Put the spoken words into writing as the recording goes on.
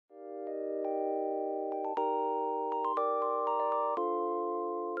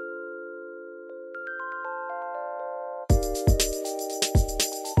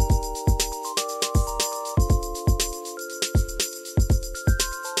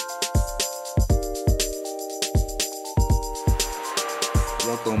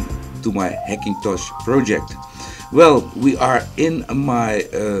welcome to my Hackingtosh project. Well, we are in my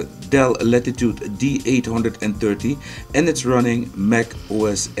Dell Latitude D830 and it's running Mac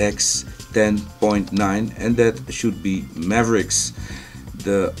OS X 10.9, and that should be Mavericks,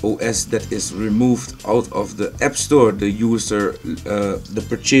 the OS that is removed out of the App Store. The user, the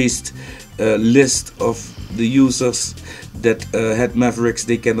purchased list of the users that had Mavericks,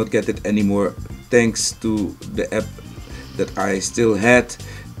 they cannot get it anymore. Thanks to the app that I still had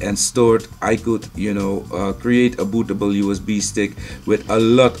and stored, I could, create a bootable USB stick with a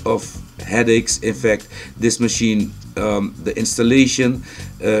lot of headaches. In fact, this machine, the installation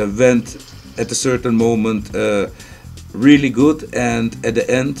went at a certain moment really good, and at the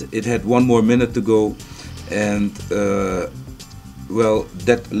end it had one more minute to go, and well,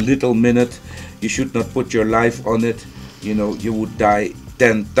 that little minute, you should not put your life on it. You would die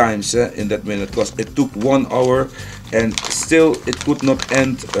 10 times in that minute, because it took 1 hour and still it could not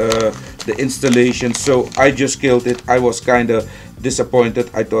end the installation. So I just killed it. I was kind of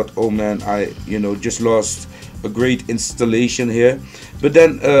disappointed. I thought, oh man, I just lost a great installation here. But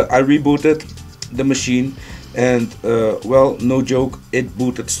then I rebooted the machine, and well, no joke, it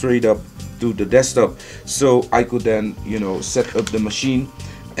booted straight up to the desktop. So I could then set up the machine,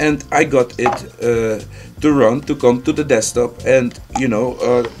 and I got it to come to the desktop. And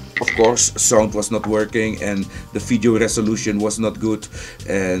of course, sound was not working and the video resolution was not good,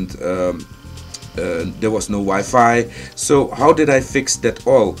 and there was no Wi-Fi. So how did I fix that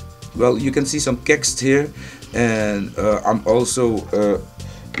all? Well, you can see some text here, and I'm also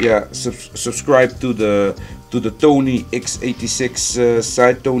subscribed to the Tony X86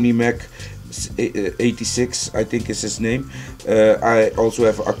 site. Tony Mac 86, I think is his name. I also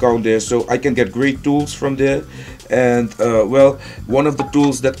have an account there, so I can get great tools from there. And well, one of the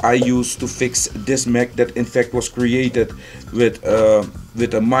tools that I use to fix this Mac, that in fact was created with a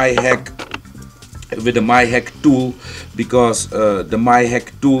MyHACK tool, because the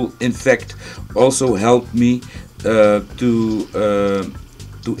MyHACK tool in fact also helped me to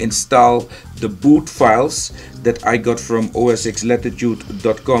install the boot files that I got from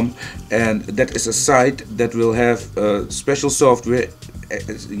OSXLatitude.com, and that is a site that will have special software,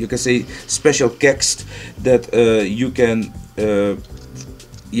 you can say special text, that you can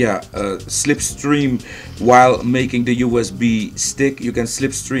slipstream while making the USB stick. You can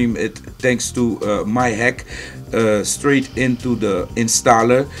slipstream it thanks to MyHACK straight into the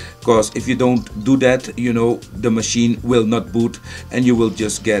installer, because if you don't do that, the machine will not boot and you will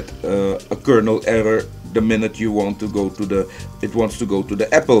just get a kernel error the minute you want to go to it wants to go to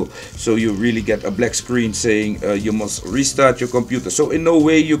the Apple. So you really get a black screen saying you must restart your computer. So in no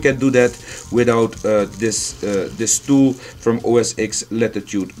way you can do that without this tool from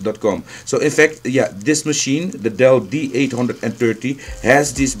OSXLatitude.com. So in fact, this machine, the Dell D830,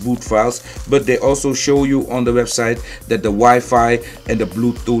 has these boot files, but they also show you on the website that the Wi-Fi and the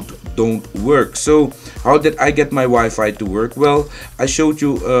Bluetooth don't work. So how did I get my Wi-Fi to work? Well, I showed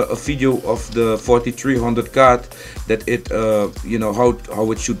you a video of the 4300 card, that it how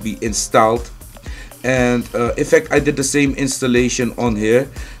it should be installed, and in fact I did the same installation on here,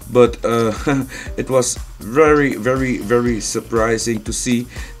 but it was very surprising to see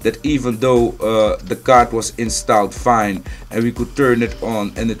that even though the card was installed fine and we could turn it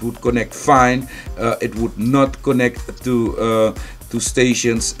on and it would connect fine, it would not connect to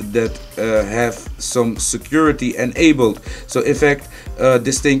stations that have some security enabled. So in fact,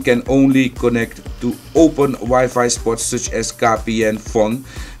 this thing can only connect to open Wi-Fi spots such as KPN Phone,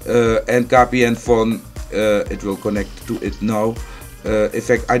 and KPN Phone, it will connect to it now. In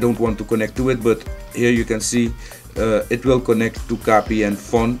fact, I don't want to connect to it, but here you can see it will connect to KPN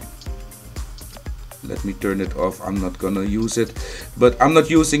Phone. Let me turn it off. I'm not gonna use it, but I'm not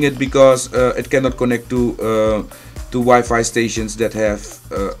using it because it cannot connect to Wi-Fi stations that have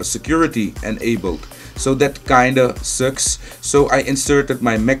security enabled. So that kinda sucks. So I inserted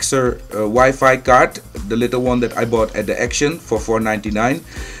my Maxer Wi-Fi card, the little one that I bought at the Action for $4.99.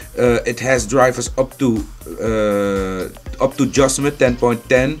 It has drivers up to JOSMET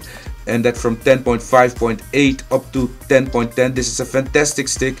 10.10, and that from 10.5.8 up to 10.10. This is a fantastic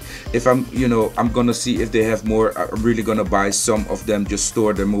stick. If I'm gonna see if they have more. I'm really gonna buy some of them, just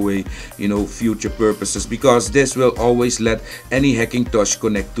store them away, future purposes, because this will always let any Hackingtosh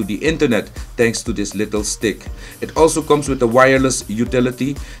connect to the internet thanks to this little stick. It also comes with a wireless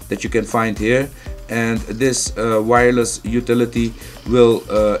utility that you can find here, and this wireless utility will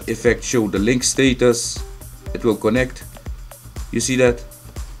in fact show the link status. It will connect. You see that?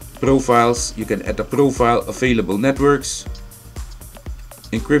 Profiles, you can add a profile, available networks,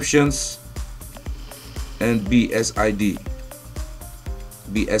 encryptions, and BSID.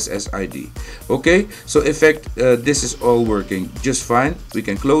 be SSID. Okay, so in fact this is all working just fine. We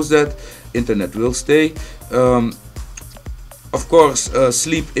can close that. Internet will stay. Of course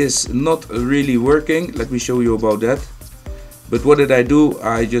sleep is not really working. Let me show you about that. But what did I do?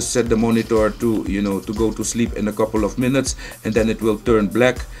 I just set the monitor to, you know, to go to sleep in a couple of minutes, and then it will turn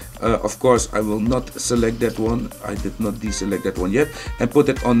black. Of course I will not select that one. I did not deselect that one yet, and put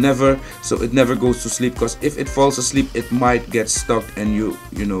it on never, so it never goes to sleep, because if it falls asleep it might get stuck and you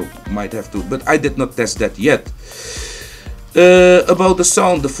know might have to, but I did not test that yet. About the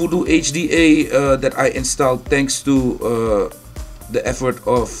sound, the Voodoo HDA that I installed thanks to the effort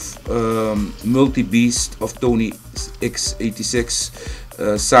of Multi-Beast of Tony X86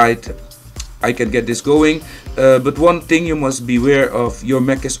 site, I can get this going. But one thing you must beware of, your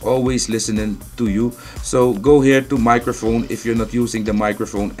Mac is always listening to you. So go here to microphone if you're not using the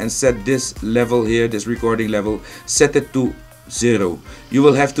microphone, and set this level here, this recording level, set it to 0. You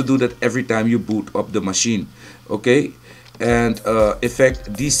will have to do that every time you boot up the machine. Okay, and in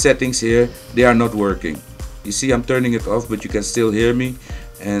fact these settings here, they are not working. You see I'm turning it off, but you can still hear me,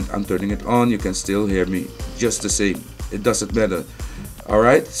 and I'm turning it on, you can still hear me just the same. It doesn't matter.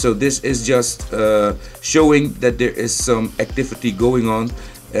 Alright, so this is just showing that there is some activity going on,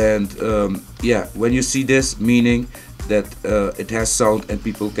 and yeah, when you see this, meaning that it has sound and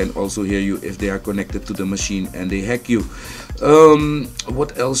people can also hear you if they are connected to the machine and they hack you.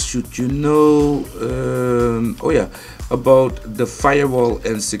 What else should you know? Oh yeah, about the firewall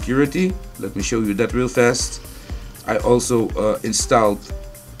and security. Let me show you that real fast. I also installed,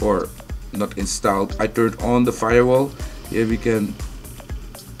 or not installed, I turned on the firewall. Here we can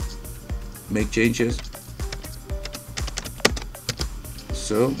make changes.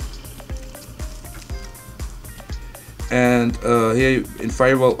 So, and here in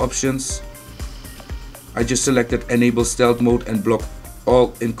firewall options, I just selected enable stealth mode and block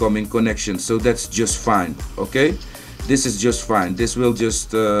all incoming connections. So that's just fine. Okay, this is just fine. This will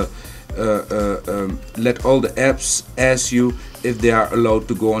just let all the apps ask you if they are allowed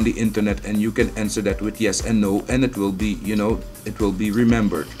to go on the internet, and you can answer that with yes and no, and it will be, you know, it will be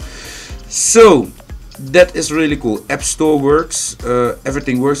remembered. So that is really cool. App Store works,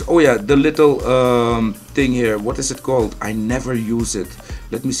 everything works. Oh yeah, the little thing here, what is it called? I never use it.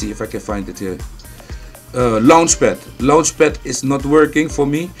 Let me see if I can find it here. Launchpad. Launchpad is not working for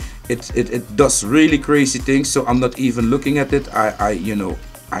me. It does really crazy things, so I'm not even looking at it. You know,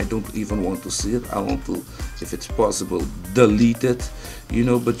 I don't even want to see it. I want to, if it's possible, delete it, you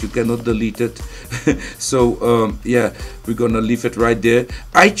know, but you cannot delete it. So yeah, we're gonna leave it right there.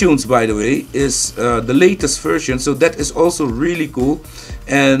 iTunes, by the way, is the latest version, so that is also really cool.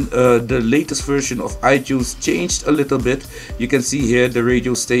 And the latest version of iTunes changed a little bit. You can see here the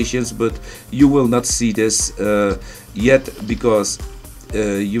radio stations, but you will not see this yet, because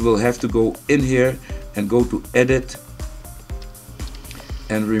you will have to go in here and go to edit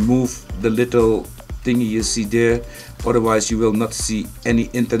and remove the little thingy you see there. Otherwise you will not see any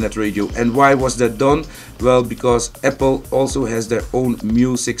internet radio. And why was that done? Well, because Apple also has their own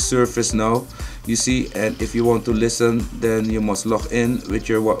music service now, you see, and if you want to listen, then you must log in with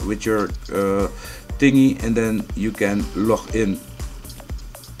your thingy, and then you can log in,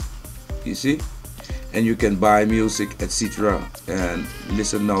 you see, and you can buy music, etc., and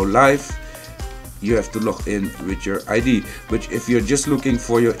listen now live. You have to log in with your ID. But if you're just looking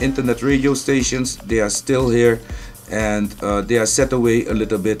for your internet radio stations, they are still here, and they are set away a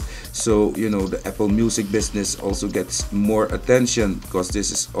little bit, so you know the Apple Music business also gets more attention, because this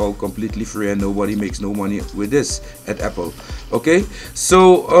is all completely free and nobody makes no money with this at Apple. Okay,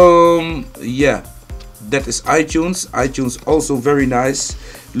 so yeah, that is iTunes. iTunes also very nice,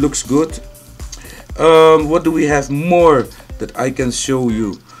 looks good. What do we have more that I can show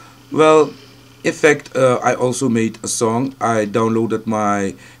you? Well, in fact, I also made a song. I downloaded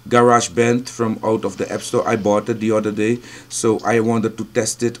my GarageBand from out of the App Store. I bought it the other day, so I wanted to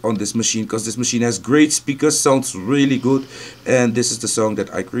test it on this machine, because this machine has great speakers, sounds really good, and this is the song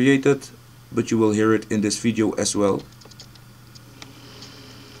that I created, but you will hear it in this video as well.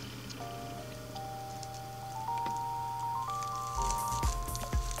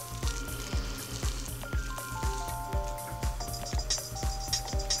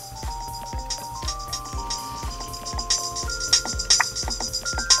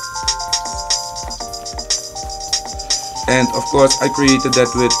 And of course I created that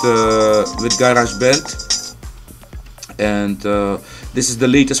with GarageBand, and This is the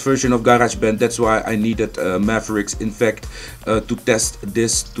latest version of GarageBand. That's why I needed Mavericks, in fact, to test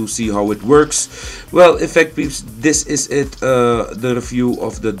this to see how it works. Well, in fact, peeps, this is it, the review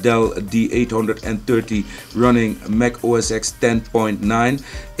of the Dell D830 running Mac OS X 10.9.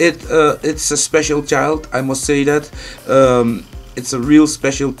 It's a special child, I must say that. It's a real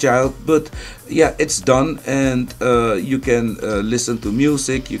special child, but yeah, it's done, and you can listen to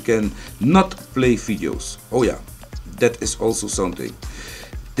music, you can not play videos. Oh yeah, that is also something.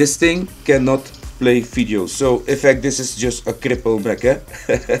 This thing cannot play videos, so in fact this is just a cripple Mac, eh?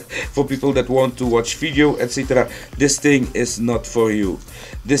 For people that want to watch video, etc. This thing is not for you.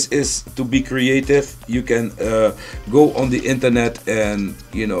 This is to be creative. You can go on the internet and,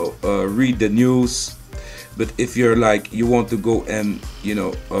 you know, read the news. But if you're like, you want to go and, you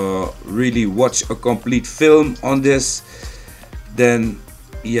know, really watch a complete film on this, then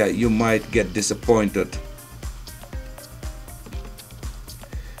yeah, you might get disappointed.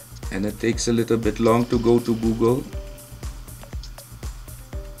 And it takes a little bit long to go to Google.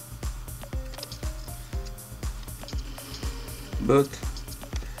 But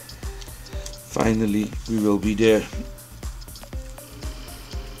finally we will be there.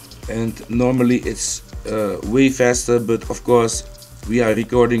 And normally it's way faster, but of course we are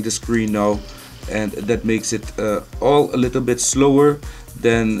recording the screen now, and that makes it all a little bit slower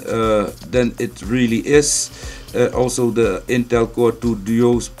than it really is. Also the Intel Core 2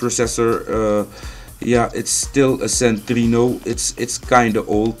 Duo processor, yeah, it's still a Centrino. It's kind of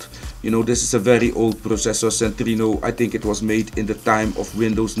old. You know, this is a very old processor. Centrino, I think it was made in the time of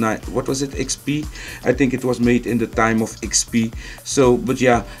Windows 9. What was it? XP? I think it was made in the time of XP. So, but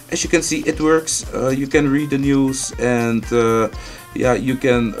yeah, as you can see, it works. You can read the news, and yeah, you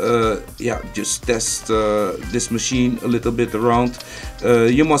can yeah, just test this machine a little bit around.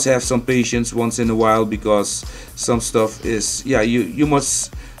 You must have some patience once in a while, because some stuff is, yeah, you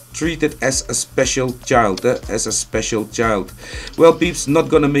must treat it as a special child, as a special child. Well, peeps, not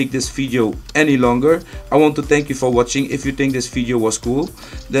gonna make this video any longer. I want to thank you for watching. If you think this video was cool,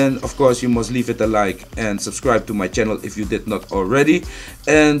 then of course you must leave it a like and subscribe to my channel if you did not already.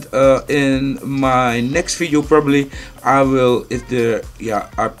 And in my next video, probably I will, if there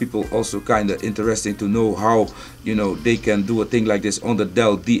are people also kind of interesting to know how, you know, they can do a thing like this on the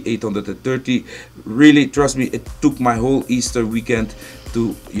Dell D830. Really, trust me, it took my whole Easter weekend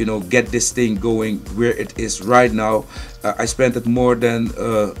to, you know, get this thing going where it is right now. I spent it more than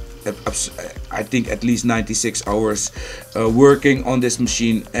I think at least 96 hours working on this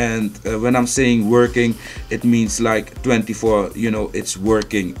machine. And when I'm saying working, it means like 24, you know, it's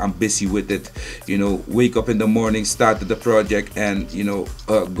working. I'm busy with it, you know, wake up in the morning, start the project, and, you know,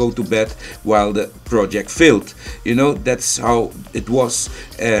 go to bed while the project failed. You know, that's how it was.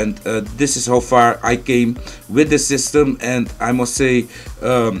 And this is how far I came with the system. And I must say,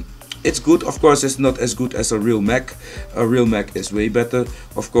 it's good. Of course, it's not as good as a real Mac. A real Mac is way better,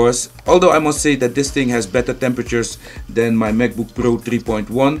 of course. Although I must say that this thing has better temperatures than my MacBook Pro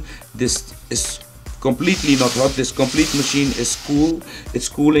 3.1. This is completely not hot. This complete machine is cool. It's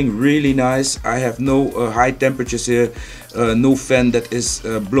cooling really nice. I have no high temperatures here, no fan that is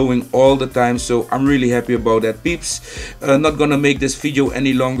blowing all the time, so I'm really happy about that, peeps. Not gonna make this video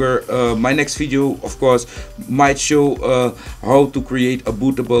any longer. My next video, of course, might show how to create a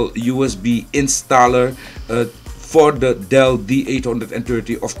bootable USB installer for the Dell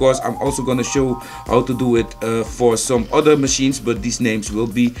D830. Of course, I'm also going to show how to do it for some other machines, but these names will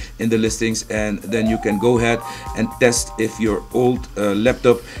be in the listings, and then you can go ahead and test if your old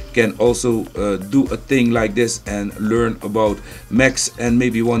laptop can also do a thing like this and learn about Macs, and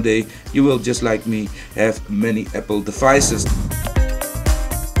maybe one day you will, just like me, have many Apple devices.